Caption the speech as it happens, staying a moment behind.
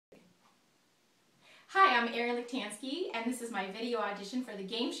I'm Erin Lichtansky, and this is my video audition for the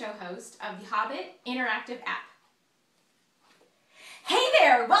game show host of the Hobbit interactive app. Hey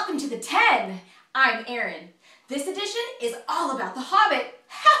there! Welcome to the 10! I'm Erin. This edition is all about the Hobbit.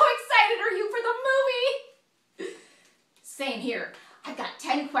 How excited are you for the movie? Same here. I've got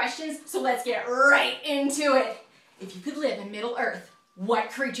 10 questions, so let's get right into it. If you could live in Middle-earth,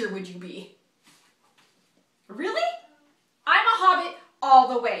 what creature would you be? Really? I'm a Hobbit all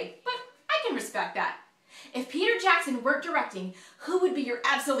the way, but I can respect that. If Peter Jackson weren't directing, who would be your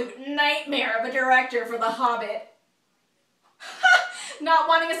absolute nightmare of a director for The Hobbit? Not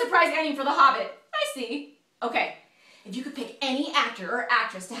wanting a surprise ending for The Hobbit. I see. Okay, if you could pick any actor or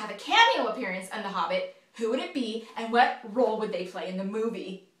actress to have a cameo appearance in The Hobbit, who would it be and what role would they play in the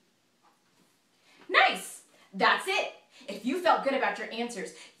movie? Nice! That's it. If you felt good about your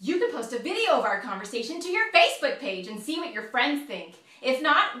answers, you can post a video of our conversation to your Facebook page and see what your friends think. If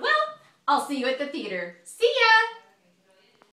not, well, I'll see you at the theater. See ya!